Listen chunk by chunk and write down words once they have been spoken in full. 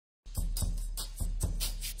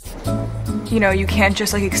You know, you can't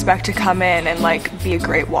just like expect to come in and like be a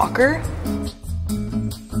great walker.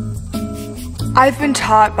 I've been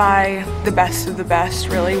taught by the best of the best,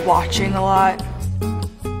 really, watching a lot.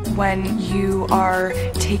 When you are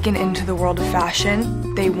taken into the world of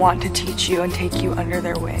fashion, they want to teach you and take you under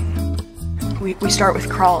their wing. We start with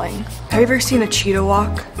crawling. Have you ever seen a cheetah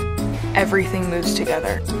walk? Everything moves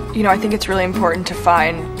together. You know, I think it's really important to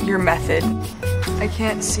find your method. I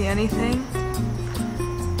can't see anything,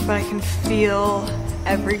 but I can feel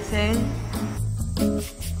everything.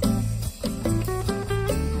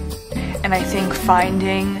 And I think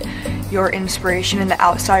finding your inspiration in the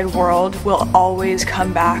outside world will always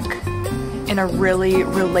come back in a really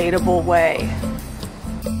relatable way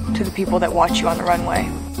to the people that watch you on the runway.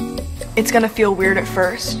 It's gonna feel weird at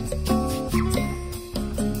first.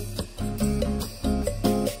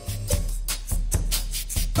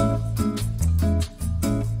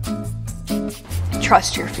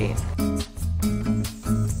 Trust your feet.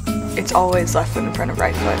 It's always left foot in front of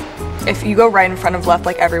right foot. If you go right in front of left,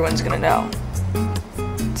 like everyone's gonna know.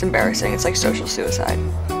 It's embarrassing, it's like social suicide.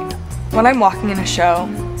 When I'm walking in a show,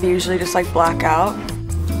 I usually just like black out.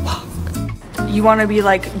 You wanna be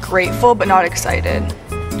like grateful but not excited.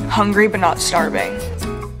 Hungry but not starving.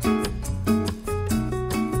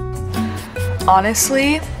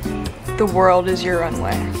 Honestly, the world is your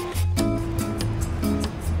runway.